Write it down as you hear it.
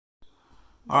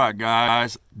All right,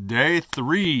 guys. Day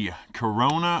 3,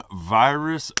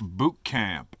 coronavirus boot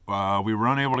camp. We were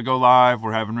unable to go live.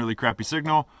 We're having really crappy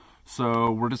signal.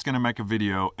 So we're just going to make a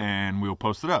video and we'll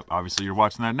post it up. Obviously, you're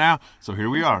watching that now. So here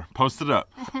we are. Post it up.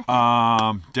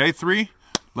 Day 3.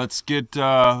 Let's get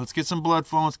some blood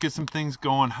flowing. Let's get some things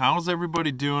going. How's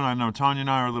everybody doing? I know Tanya and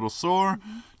I are a little sore,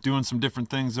 doing some different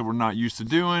things that we're not used to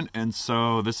doing. And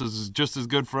so this is just as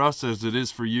good for us as it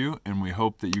is for you. And we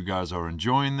hope that you guys are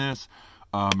enjoying this.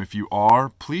 If you are,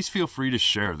 please feel free to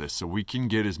share this so we can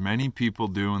get as many people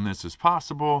doing this as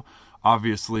possible.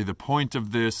 Obviously, the point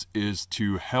of this is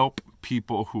to help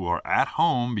people who are at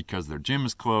home because their gym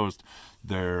is closed,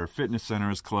 their fitness center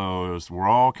is closed. We're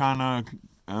all kind of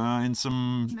in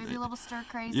some maybe a little stir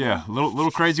crazy. Yeah,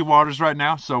 little crazy waters right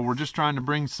now. So we're just trying to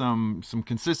bring some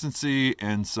consistency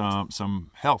and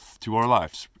some health to our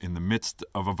lives in the midst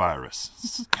of a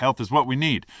virus. Health is what we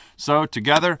need. So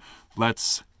together,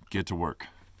 let's get to work.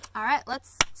 All right,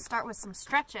 let's start with some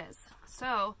stretches.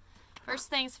 So first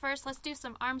things first, let's do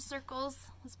some arm circles.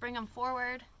 Let's bring them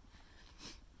forward.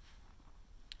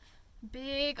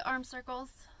 Big arm circles.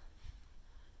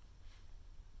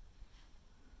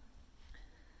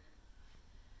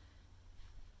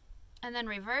 And then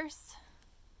reverse.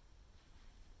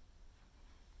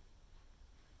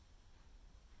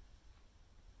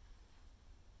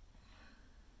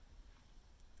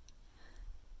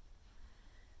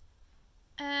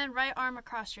 And right arm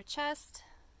across your chest.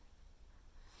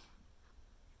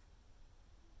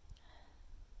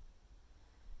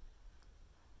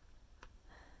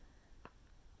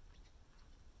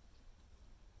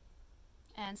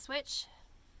 And switch.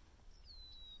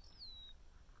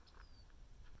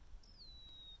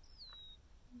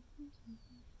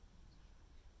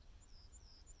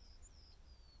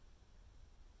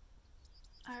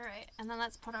 All right, and then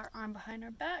let's put our arm behind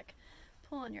our back,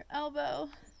 pull on your elbow,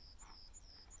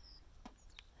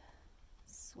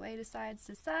 sway to side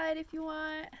if you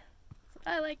want. That's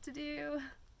what I like to do.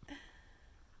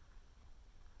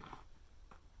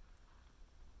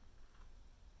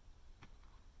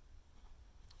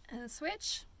 And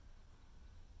switch.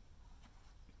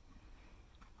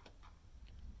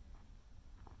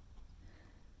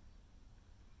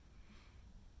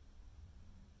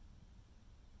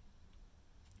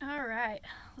 All right,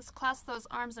 let's clasp those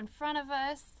arms in front of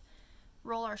us,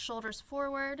 roll our shoulders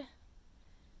forward,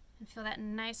 and feel that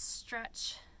nice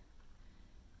stretch.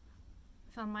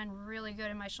 I feel mine really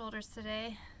good in my shoulders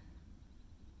today.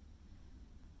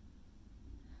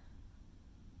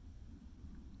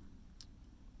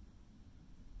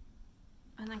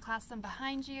 And then clasp them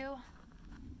behind you,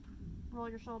 roll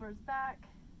your shoulders back.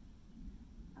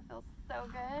 That feels so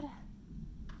good.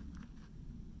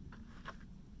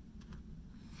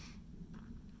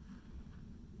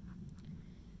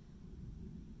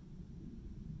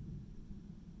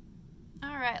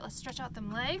 All right, let's stretch out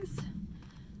them legs.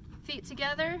 Feet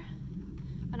together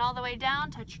and all the way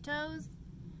down, touch your toes.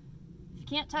 If you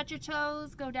can't touch your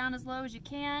toes, go down as low as you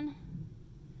can.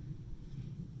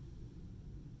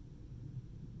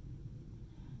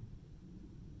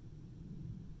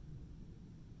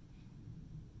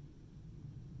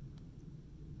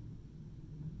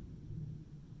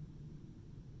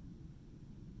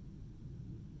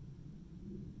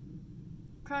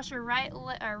 Cross your right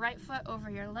foot over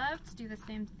your left. Do the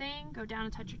same thing. Go down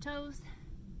and touch your toes.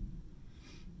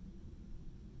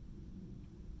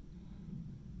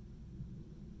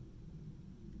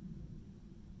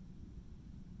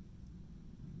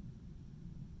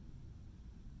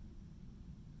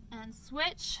 And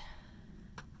switch.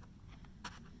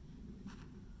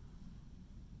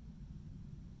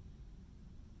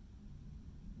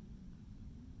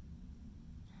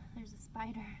 There's a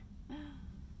spider.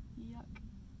 Yuck.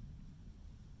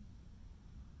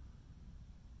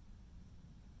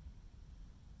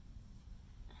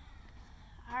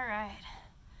 All right,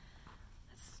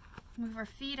 let's move our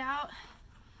feet out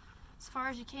as far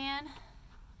as you can.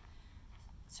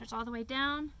 Stretch all the way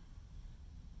down.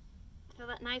 Feel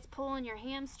that nice pull in your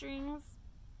hamstrings.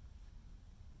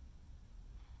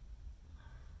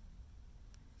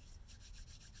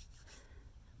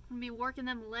 I'm gonna be working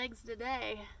them legs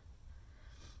today.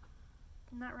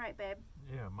 Isn't that right, babe?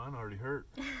 Yeah, mine already hurt.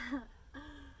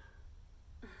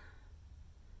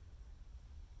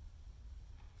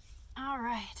 All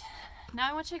right, now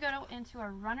I want you to go into a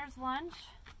runner's lunge.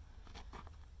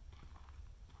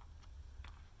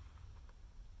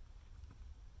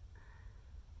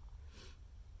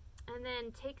 And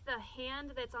then take the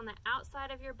hand that's on the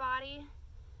outside of your body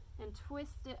and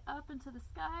twist it up into the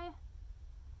sky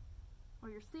or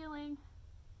your ceiling,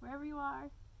 wherever you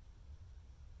are.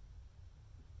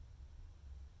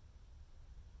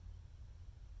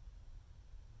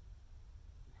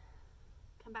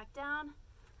 Come back down.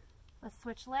 Let's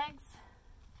switch legs.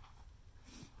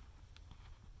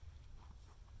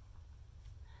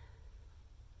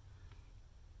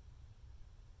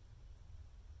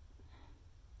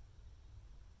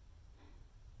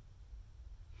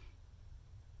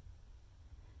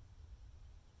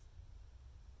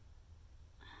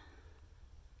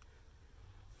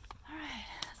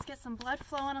 Let's get some blood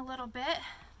flowing a little bit.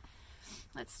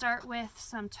 Let's start with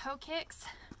some toe kicks.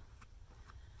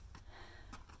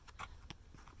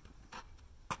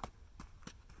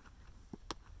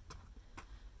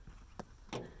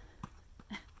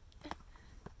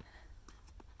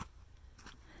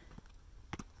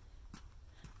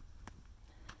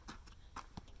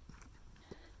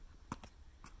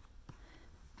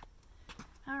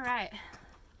 All right,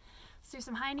 let's do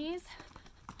some high knees.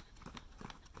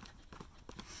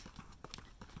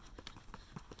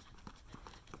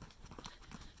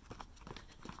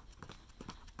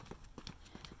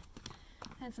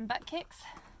 And some butt kicks.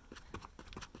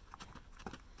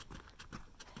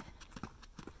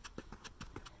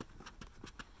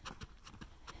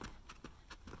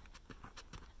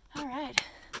 All right,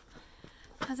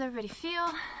 how's everybody feel?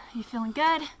 You feeling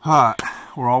good? Hot.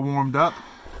 We're all warmed up.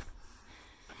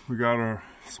 We got our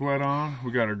sweat on.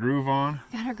 We got our groove on.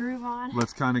 Got our groove on.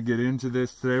 Let's kind of get into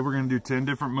this today. We're going to do 10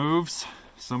 different moves.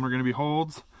 Some are going to be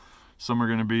holds. Some are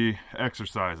going to be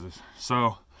exercises.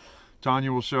 So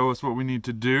Tanya will show us what we need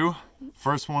to do.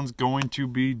 First one's going to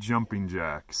be jumping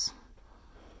jacks.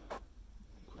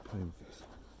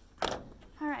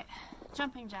 All right,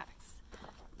 jumping jacks.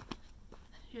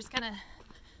 You're just gonna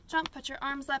jump, put your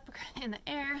arms up in the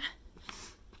air.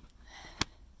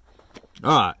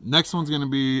 All right, next one's gonna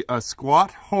be a squat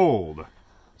hold.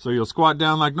 So you'll squat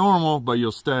down like normal, but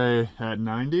you'll stay at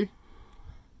 90.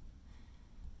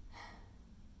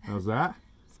 How's that?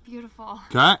 It's beautiful.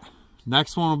 Okay.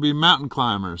 Next one will be mountain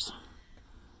climbers.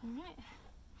 All right.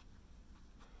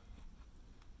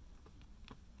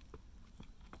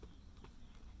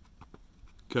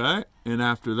 Okay, and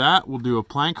after that, we'll do a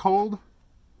plank hold.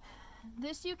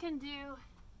 This you can do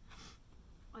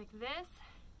like this,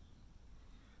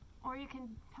 or you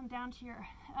can come down to your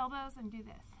elbows and do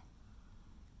this.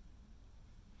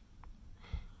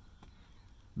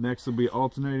 Next will be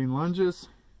alternating lunges.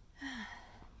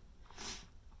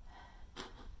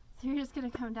 So you're just gonna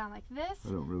come down like this.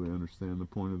 I don't really understand the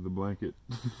point of the blanket.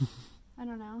 I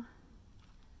don't know.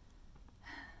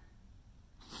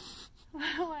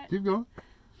 What? Keep going.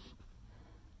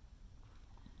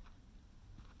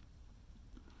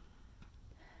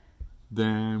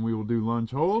 Then we will do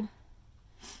lunge hold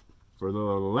for the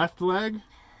left leg.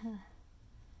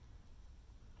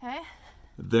 Okay.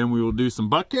 Then we will do some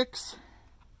butt kicks.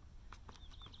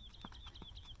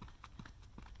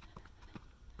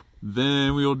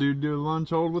 Then we will do a lunge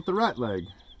hold with the right leg.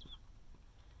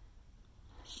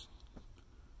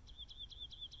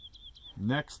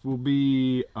 Next will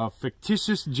be a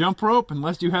fictitious jump rope,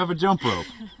 unless you have a jump rope.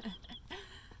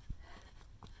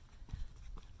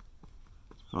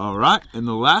 All right, and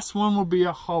the last one will be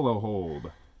a hollow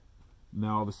hold.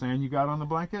 Now all the sand you got on the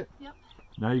blanket? Yep.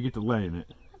 Now you get to lay in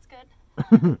it. That's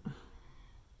good.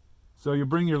 So you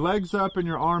bring your legs up and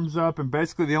your arms up, and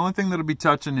basically the only thing that'll be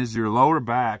touching is your lower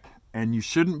back, and you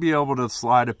shouldn't be able to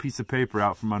slide a piece of paper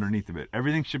out from underneath of it.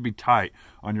 Everything should be tight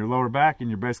on your lower back, and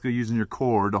you're basically using your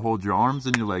core to hold your arms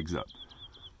and your legs up.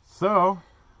 So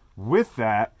with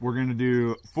that, we're going to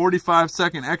do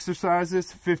 45-second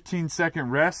exercises, 15-second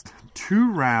rest,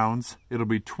 2 rounds. It'll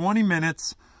be 20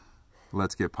 minutes.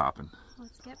 Let's get popping.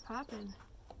 Let's get popping.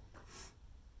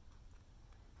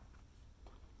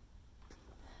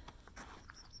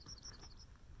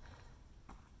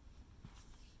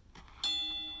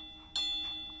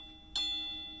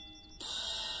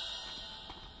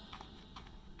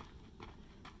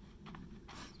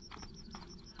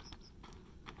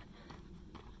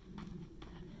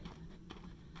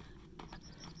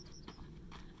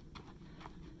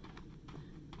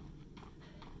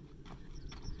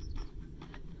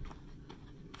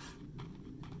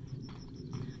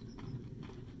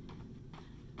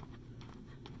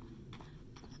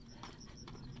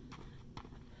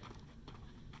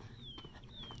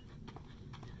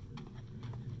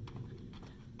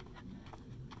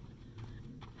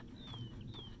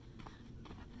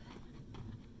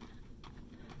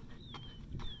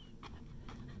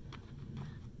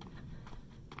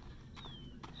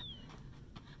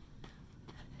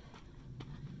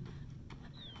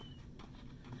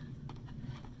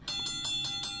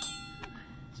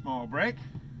 Small break.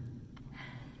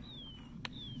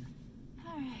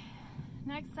 All right.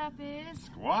 Next up is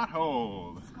Squat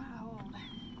hold. squat hold.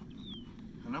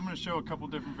 And I'm going to show a couple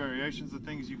different variations of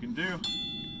things you can do.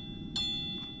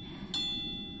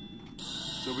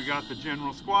 So we got the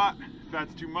general squat. If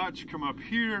that's too much, come up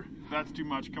here. If that's too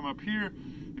much, come up here.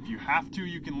 If you have to,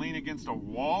 you can lean against a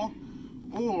wall,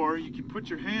 or you can put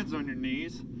your hands on your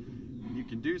knees. And you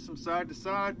can do some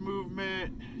side-to-side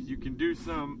movement. You can do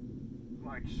some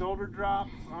like shoulder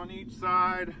drops on each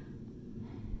side.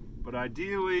 But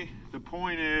ideally, the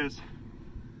point is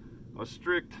a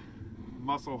strict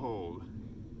muscle hold.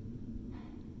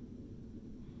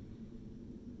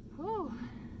 Whew.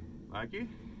 Like it?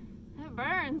 It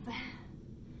burns.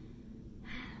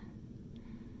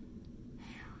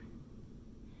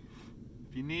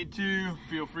 If you need to,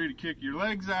 feel free to kick your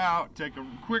legs out, take a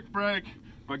quick break,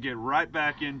 but get right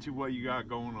back into what you got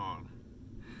going on.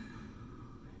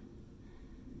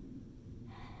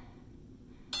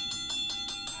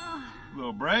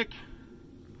 Little break.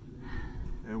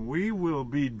 And we will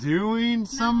be doing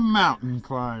some mountain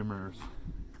climbers.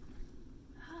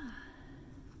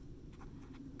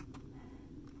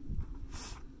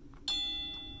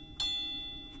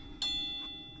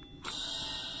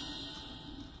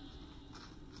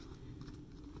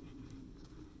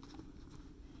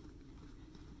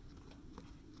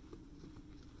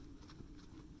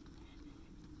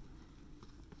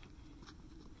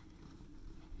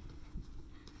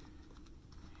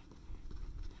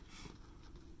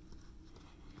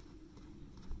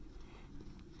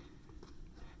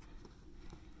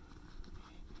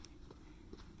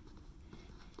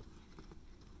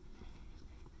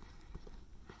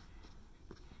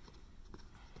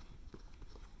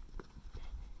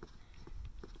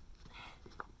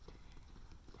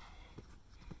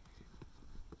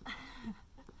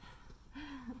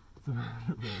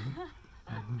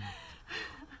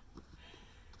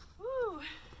 Woo.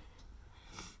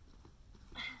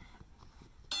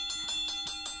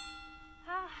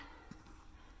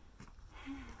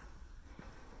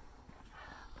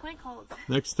 Plank holds.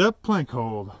 Next step, plank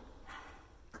hold.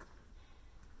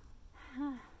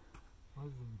 Why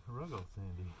is the rug all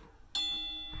sandy?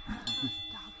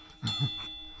 Stop.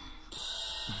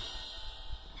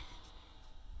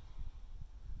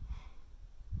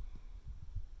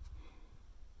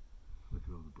 Look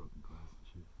at all the broken glass and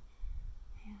shit.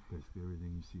 Yeah. Basically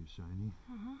everything you see is shiny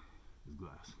is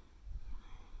glass.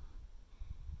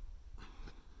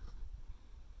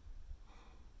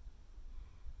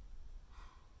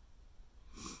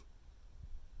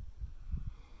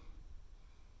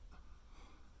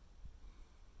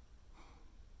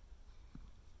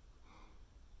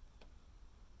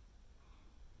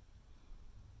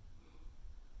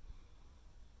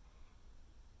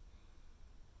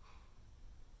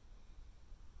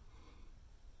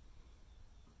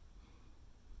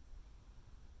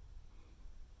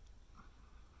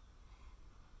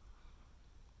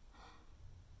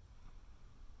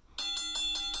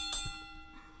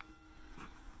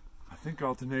 I think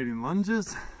alternating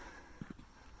lunges.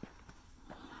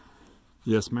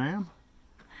 Yes, ma'am.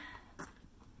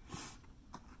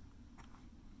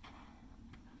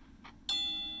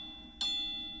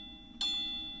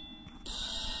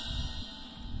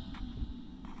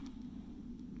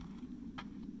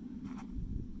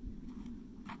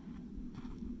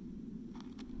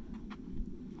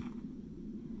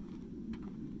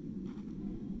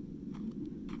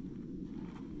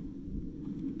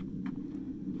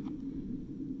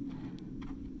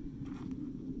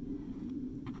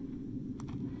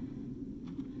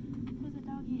 Where's the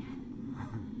doggy?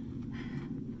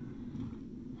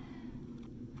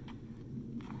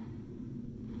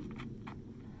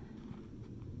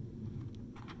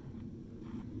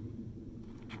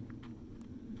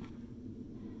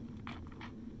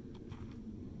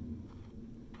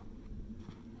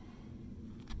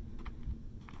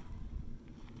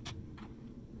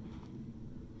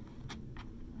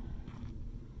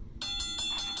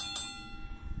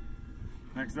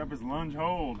 Next up is lunge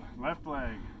hold, left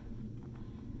leg.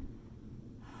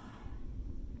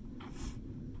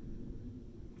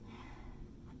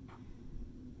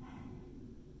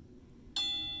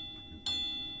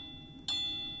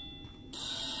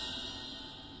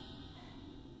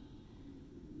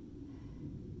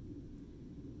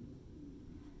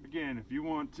 Again, if you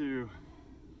want to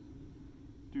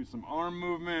do some arm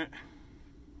movement,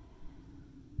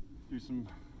 do some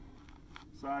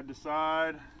side to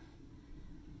side,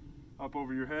 up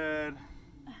over your head,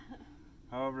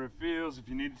 however it feels. If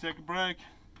you need to take a break,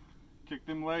 kick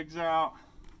them legs out,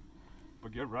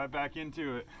 but get right back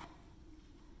into it.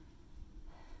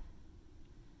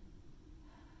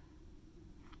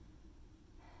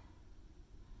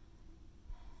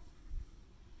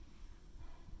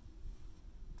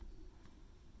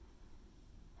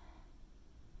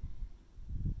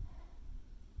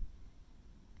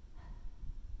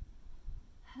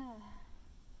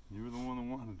 You were the one that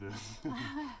wanted this.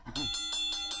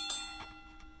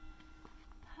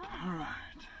 All right.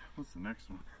 What's the next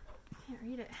one? Can't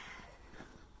read it.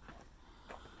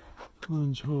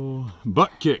 Lunge hole.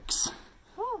 Butt kicks.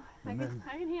 Whew, I can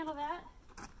handle that.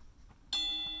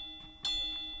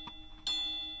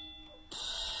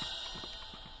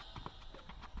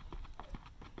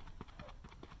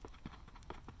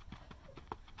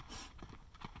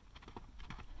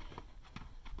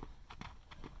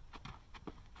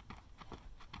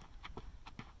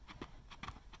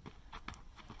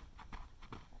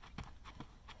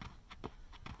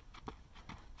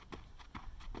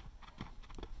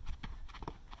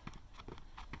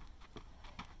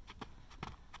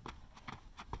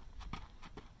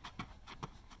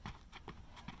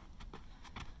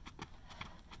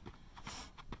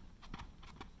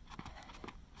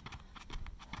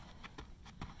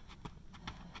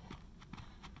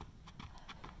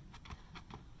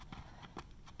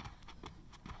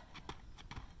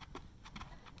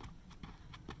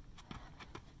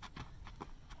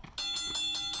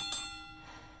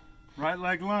 Right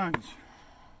leg lunge.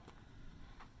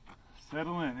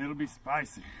 Settle in, it'll be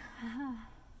spicy.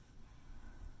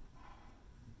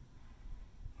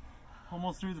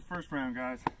 Almost through the first round,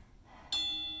 guys.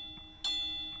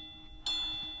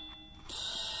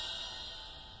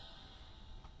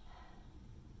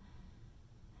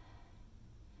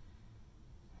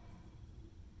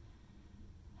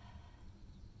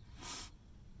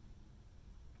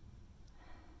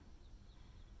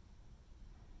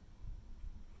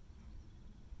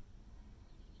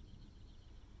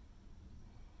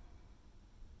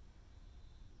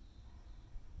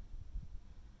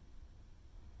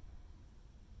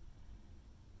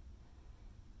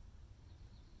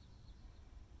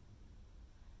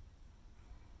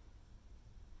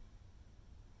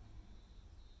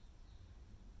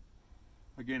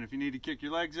 Again, if you need to kick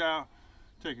your legs out,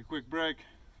 take a quick break,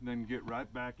 then get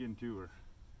right back into her.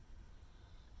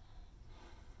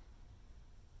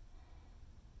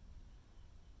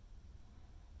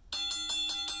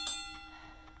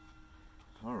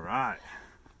 All right.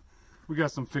 We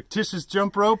got some fictitious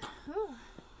jump rope,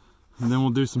 and then we'll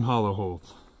do some hollow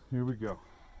holds. Here we go.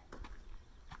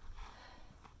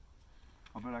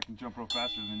 I bet I can jump rope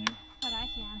faster than you. But I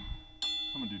can.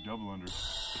 I'm gonna do double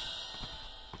unders.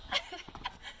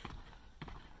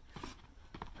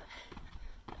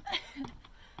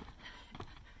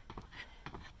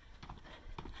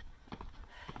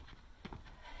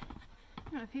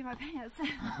 I'm gonna pee my pants.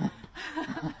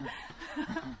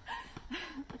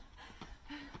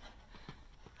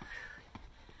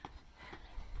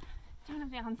 Trying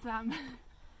to found some.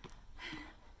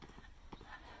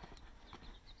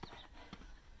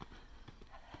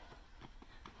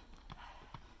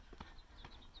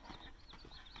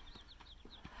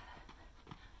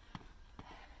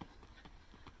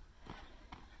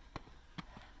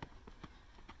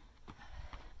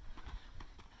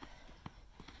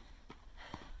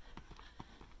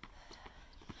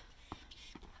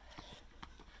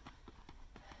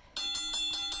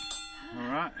 All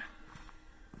right.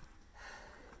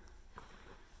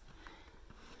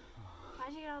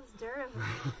 Why'd you get all this dirt over?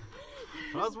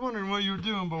 I was wondering what you were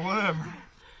doing, but whatever.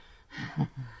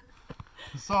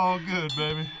 It's all good,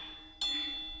 baby.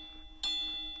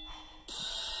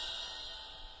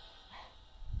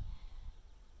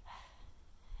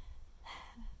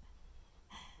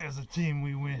 As a team,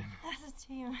 we win. As a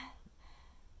team.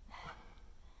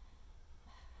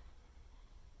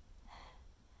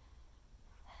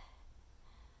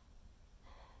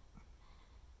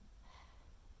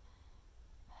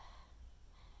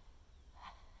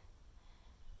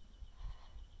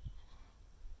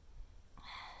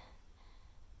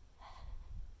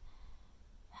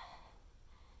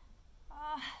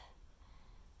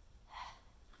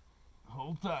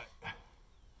 Hold tight.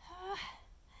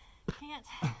 Can't.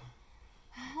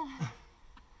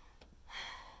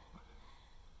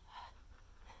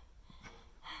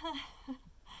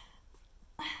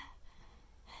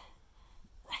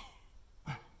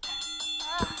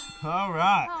 All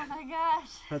right. Oh my gosh.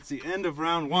 That's the end of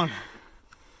round one.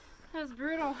 That was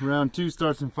brutal. Round two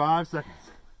starts in 5 seconds.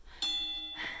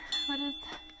 What is...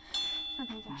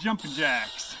 Okay, Josh. Jumping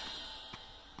jacks.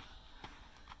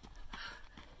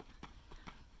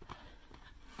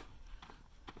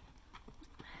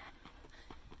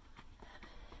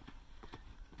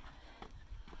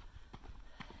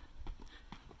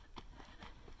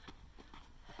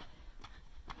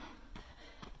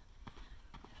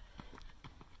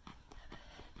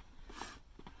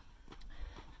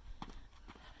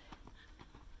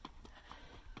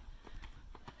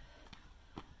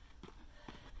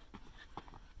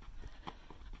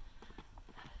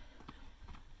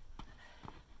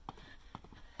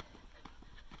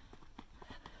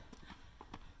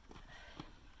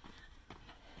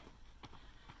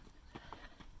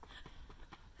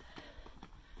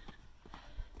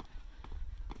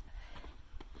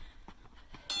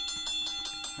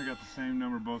 got the same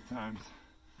number both times.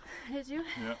 Did you?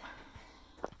 Yep.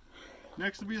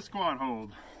 Next will be a squat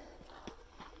hold.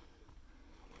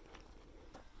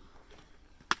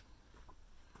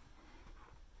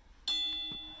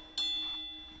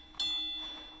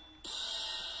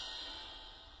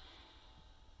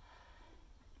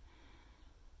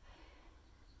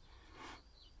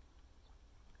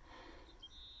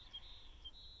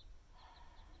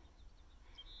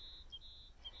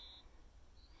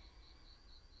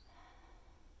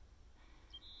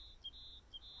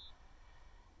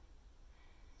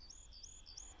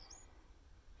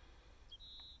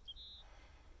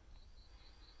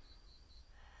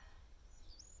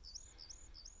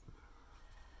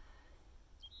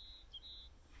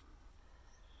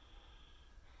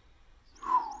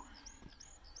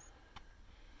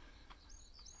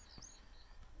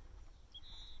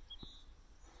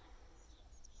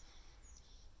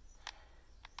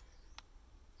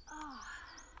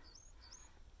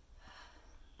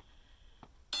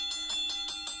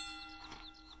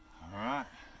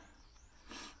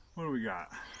 What do we got?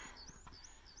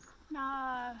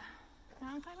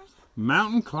 Mountain climbers?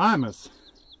 Mountain climbers.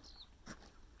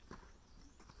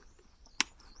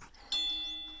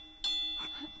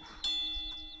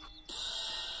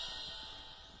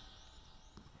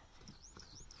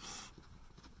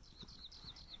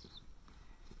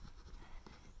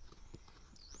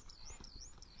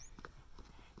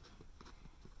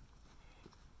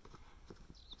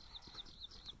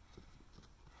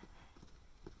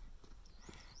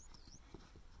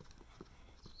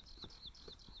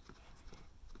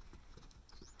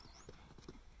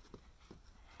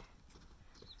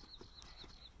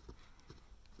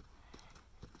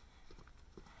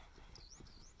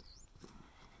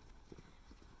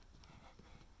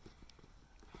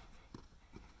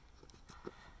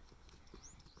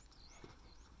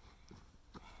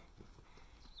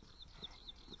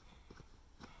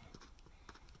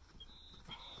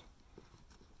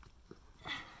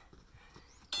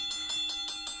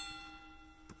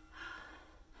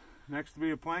 Next will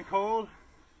be a plank hold.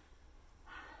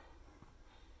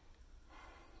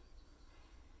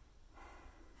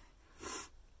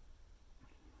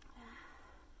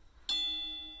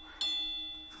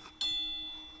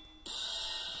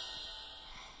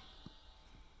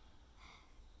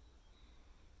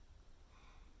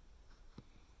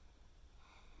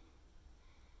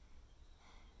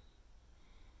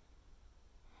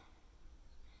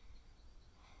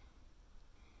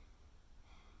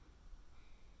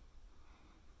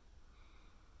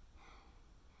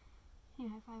 You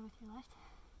high five with your left.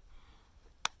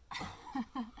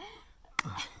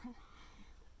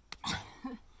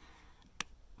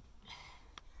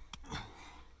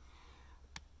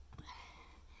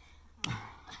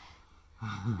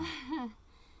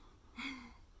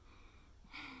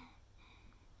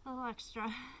 A little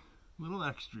extra. Little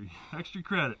extra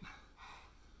credit.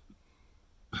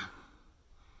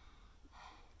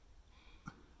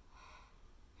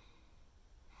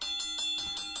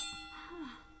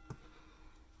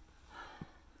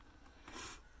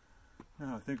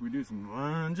 Now I think we do some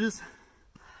lunges.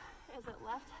 Is it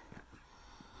left?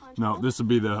 Lunge No, hold? this will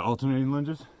be the alternating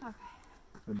lunges. Okay.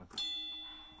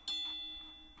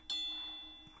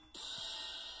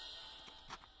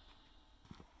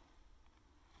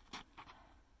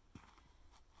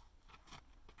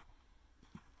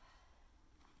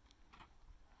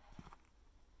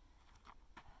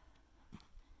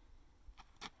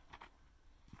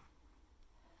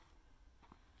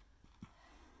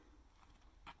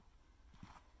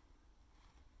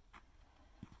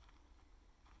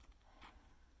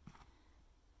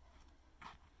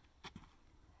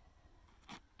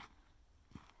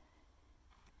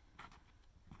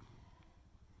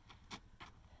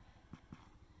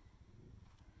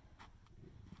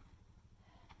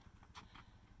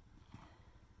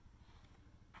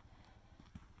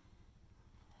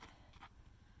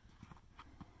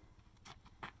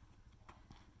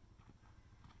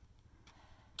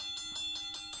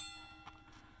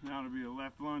 Now it'll be a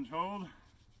left lunge hold.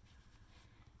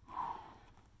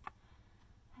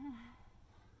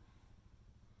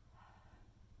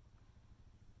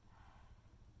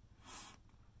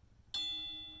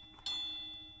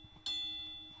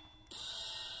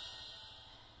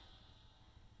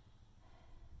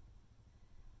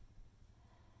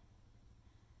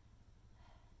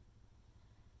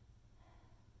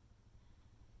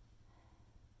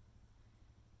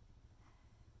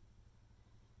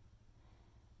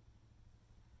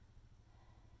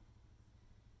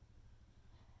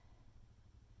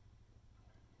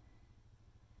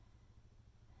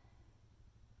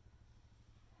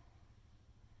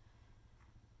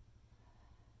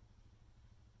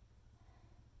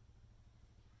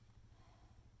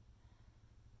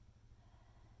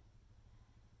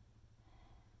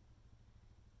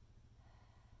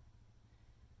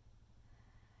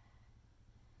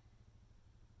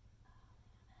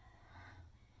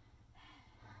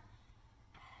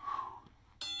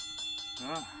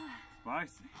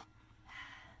 Spicy.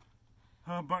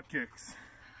 Butt kicks.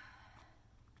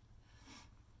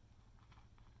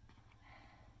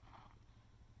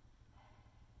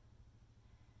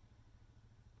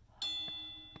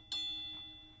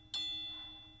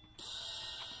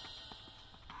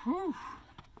 Whew.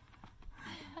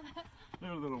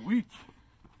 They're a little weak.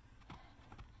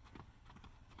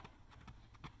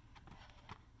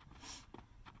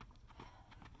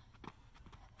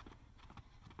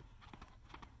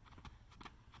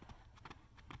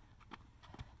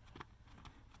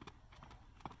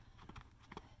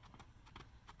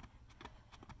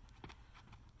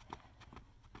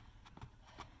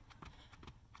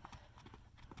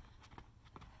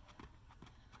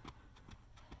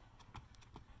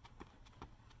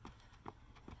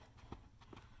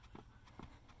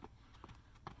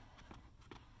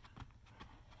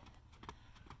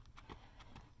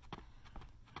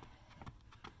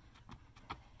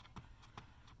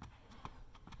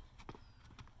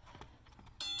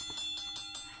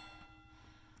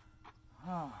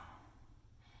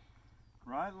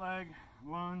 Right leg,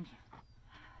 lunge,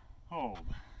 hold.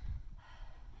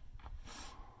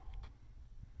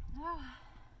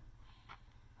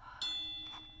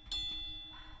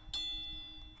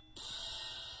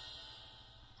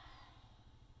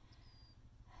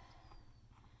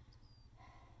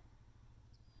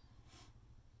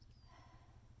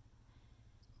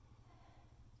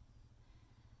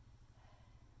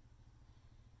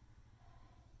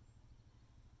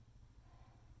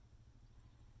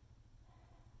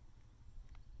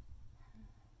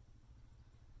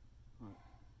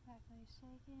 Back leg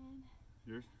shaking.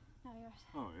 Yours? No, yours.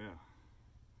 Oh yeah.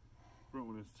 Front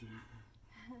one is too.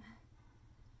 Woo.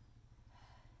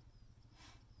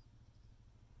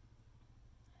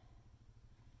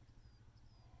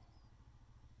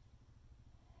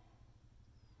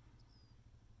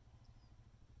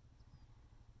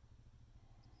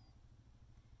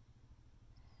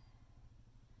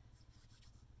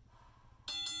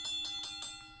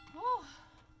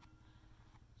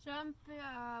 Jump,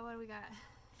 what do we got?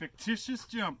 Fictitious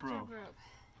jump rope. Jump rope.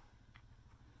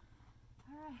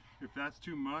 Alright. If that's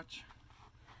too much,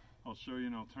 I'll show you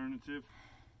an alternative.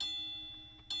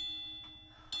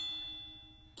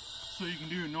 So you can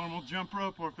do a normal jump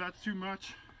rope, or if that's too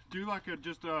much, do like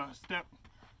just a step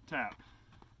tap.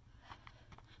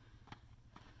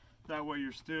 That way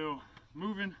you're still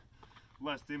moving,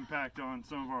 less impact on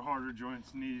some of our harder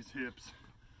joints, knees, hips,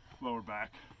 lower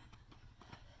back.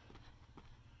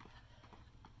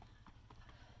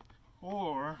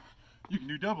 Or you can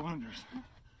do double unders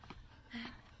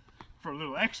for a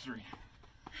little extra.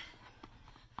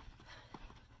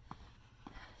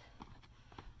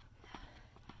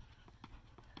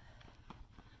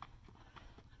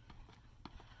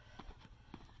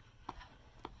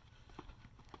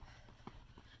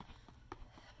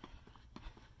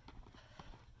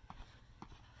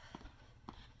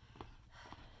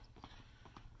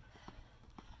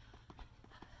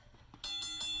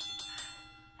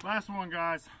 Last one,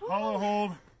 guys. Hollow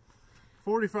hold,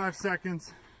 45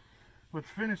 seconds. Let's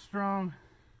finish strong.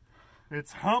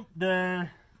 It's hump day.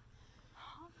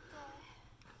 Hump day.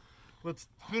 Let's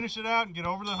finish it out and get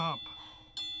over the hump.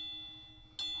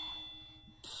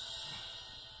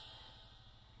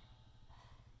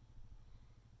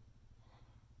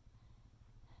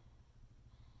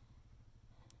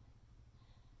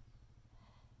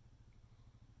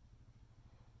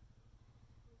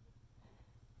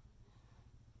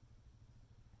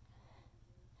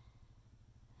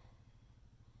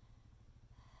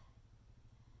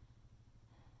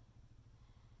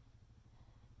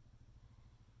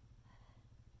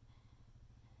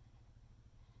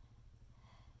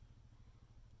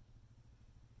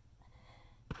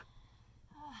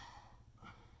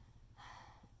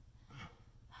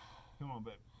 Come on,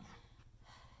 babe.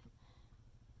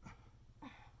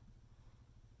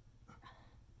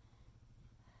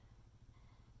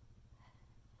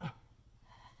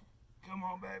 Come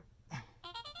on, babe.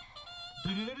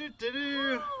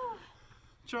 Do-do-do-do-do.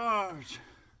 Charge.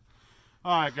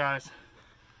 All right, guys.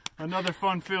 Another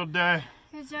fun-filled day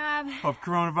Good job. of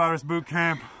coronavirus boot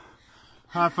camp.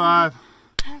 High five.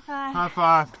 High five. High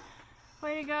five.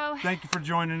 Way to go. Thank you for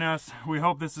joining us. We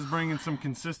hope this is bringing some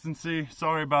consistency.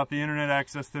 Sorry about the internet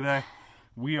access today.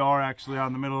 We are actually out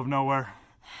in the middle of nowhere.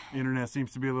 The internet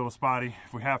seems to be a little spotty.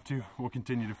 If we have to, we'll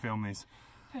continue to film these.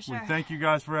 For sure. We thank you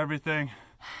guys for everything.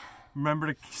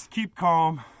 Remember to keep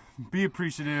calm, be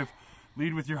appreciative,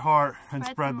 lead with your heart, and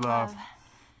spread some love.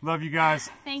 Love you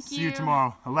guys. Thank See you you.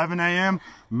 tomorrow, 11 a.m.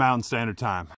 Mountain Standard Time.